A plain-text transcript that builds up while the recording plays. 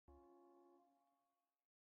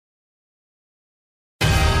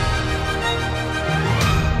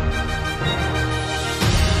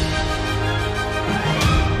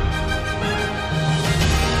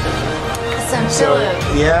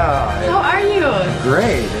Yeah. How are you?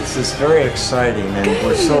 Great. It's just very exciting, and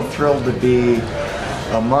we're so thrilled to be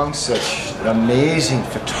among such amazing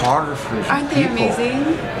photographers. Aren't they people. amazing?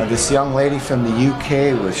 This young lady from the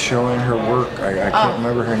UK was showing her work. I can't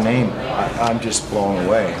remember her name. I'm just blown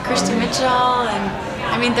away. Krista Mitchell, and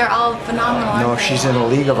I mean, they're all phenomenal. No, she's in a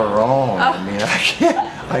league of her own. Oh. I mean,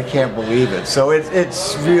 I can't believe it. So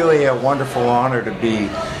it's really a wonderful honor to be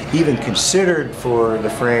even considered for the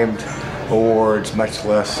Framed Awards, much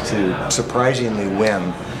less to surprisingly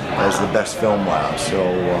win as the best film lab. So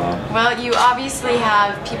well, you obviously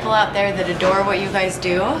have people out there that adore what you guys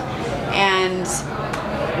do, and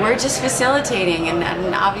we're just facilitating,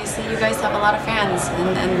 and obviously you guys have a lot of fans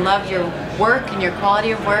and love your work and your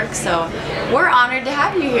quality of work, so we're honored to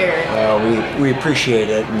have you here. We appreciate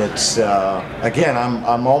it, and it's again,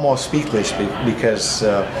 I'm almost speechless because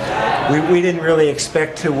we didn't really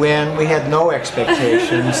expect to win. We had no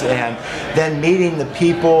expectations, and then meeting the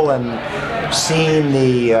people and seeing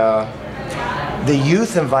the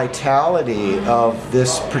youth and vitality of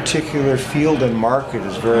this particular field and market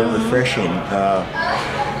is very refreshing.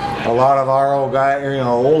 A lot of our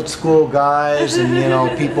old school guys,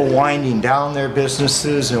 and people winding down their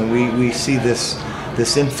businesses, and we see this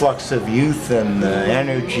influx of youth and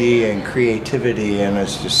energy and creativity, and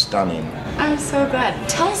it's just stunning. I'm so glad.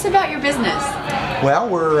 Tell us about your business. Well,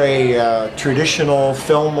 we're a traditional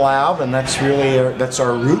film lab, and that's really that's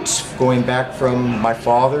our roots, going back from my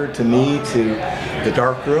father to me to the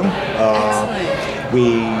Darkroom.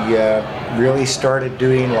 We really started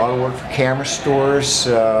doing a lot of work for camera stores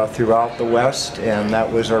throughout the West, and that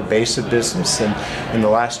was our base of business. And in the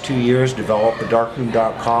last 2 years, developed the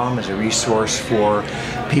Darkroom.com as a resource for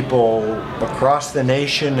people across the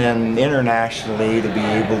nation and internationally to be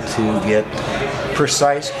able to get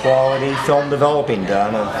precise quality film developing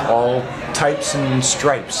done of all types and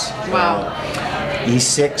stripes. Wow.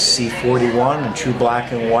 E6, C41, and true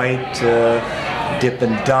black and white, dip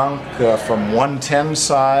and dunk, from 110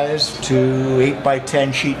 size to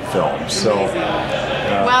 8x10 sheet film. So,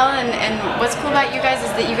 well, and what's cool about you guys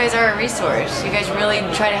is that you guys are a resource. You guys really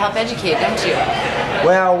try to help educate, don't you?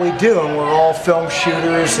 Well, we do, and we're all film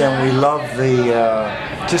shooters, and we love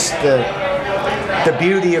just the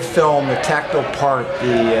beauty of film, the tactile part,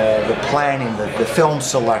 the planning, the film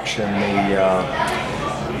selection,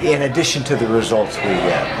 in addition to the results we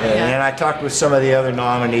get. And I talked with some of the other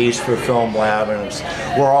nominees for Film Lab, and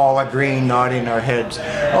we're all agreeing, nodding our heads.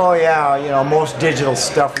 Oh yeah, most digital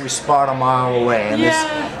stuff we spot a mile away, and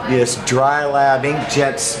this dry lab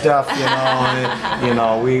inkjet stuff,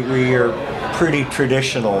 we are pretty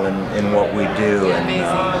traditional in what we do.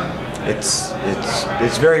 Amazing.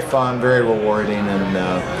 It's very fun, very rewarding,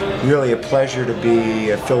 and really a pleasure to be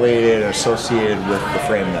affiliated and associated with the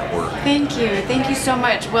Frame Network. Thank you so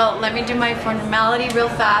much. Well, let me do my formality real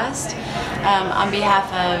fast. On behalf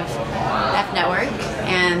of F Network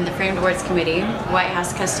and the Framed Awards Committee, White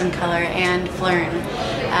House Custom Color, and Flern,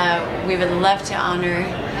 we would love to honor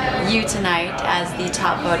you tonight as the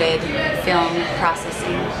top voted film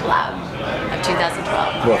processing lab of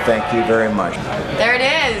 2012. Well, thank you very much. There it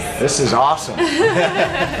is. This is awesome.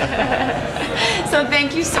 So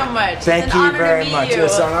thank you so much. Thank you very much.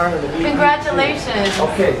 It's an honor to meet you. Congratulations.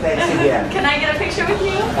 Okay, thanks again. Can I get a picture with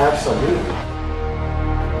you? Absolutely.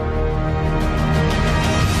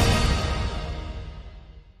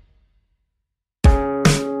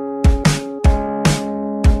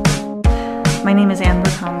 My name is Anne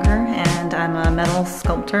Conger, and I'm a metal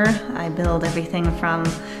sculptor. I build everything from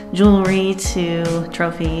jewelry to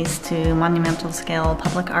trophies to monumental scale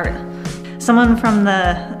public art. Someone from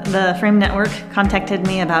the Frame Network contacted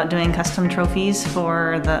me about doing custom trophies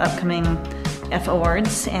for the upcoming F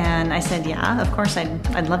Awards, and I said, yeah, of course,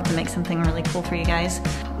 I'd love to make something really cool for you guys.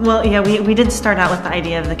 Well, yeah, we did start out with the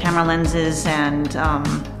idea of the camera lenses and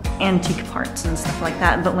antique parts and stuff like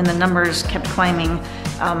that, but when the numbers kept climbing,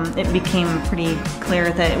 it became pretty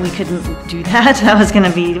clear that we couldn't do that. That was going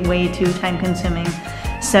to be way too time consuming.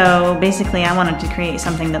 So basically I wanted to create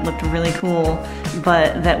something that looked really cool,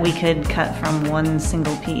 but that we could cut from one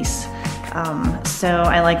single piece. So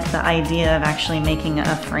I liked the idea of actually making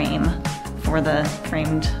a frame for the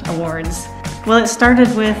Framed Awards. Well, it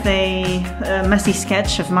started with a messy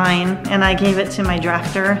sketch of mine, and I gave it to my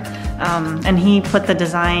drafter, and he put the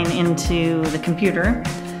design into the computer.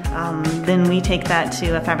 Then we take that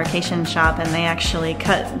to a fabrication shop, and they actually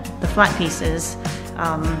cut the flat pieces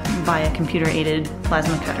by a computer-aided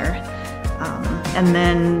plasma cutter. And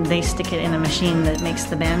then they stick it in a machine that makes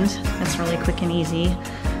the bend. It's really quick and easy.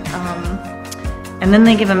 And then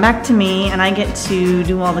they give them back to me, and I get to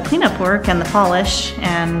do all the cleanup work and the polish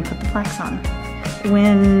and put the plaques on.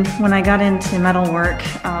 When I got into metalwork,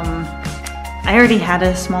 I already had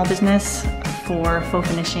a small business for faux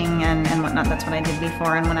finishing and whatnot. That's what I did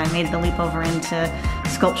before. And when I made the leap over into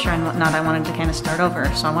sculpture and whatnot, I wanted to kind of start over.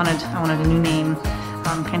 So I wanted a new name,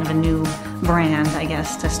 kind of a new brand, I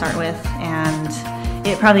guess, to start with. And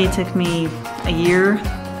it probably took me a year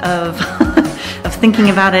of of thinking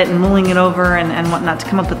about it and mulling it over and whatnot to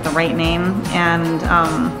come up with the right name. And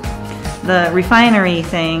the refinery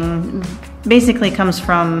thing basically comes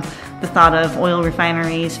from the thought of oil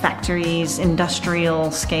refineries, factories,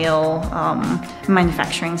 industrial scale,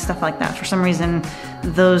 manufacturing, stuff like that. For some reason,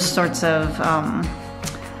 those sorts of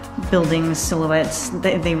buildings, silhouettes,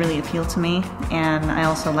 they really appeal to me. And I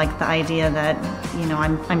also like the idea that, you know,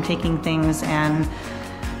 I'm taking things and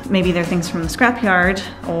maybe they're things from the scrapyard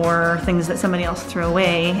or things that somebody else threw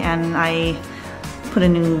away, and I put a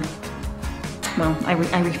new, well,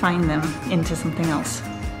 I refine them into something else.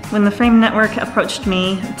 When the Frame Network approached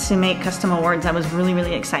me to make custom awards, I was really,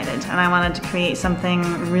 really excited, and I wanted to create something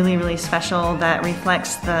really, really special that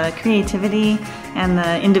reflects the creativity and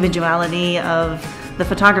the individuality of the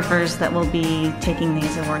photographers that will be taking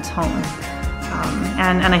these awards home.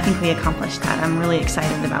 And I think we accomplished that. I'm really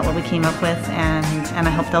excited about what we came up with, and I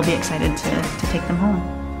hope they'll be excited to take them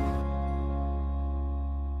home.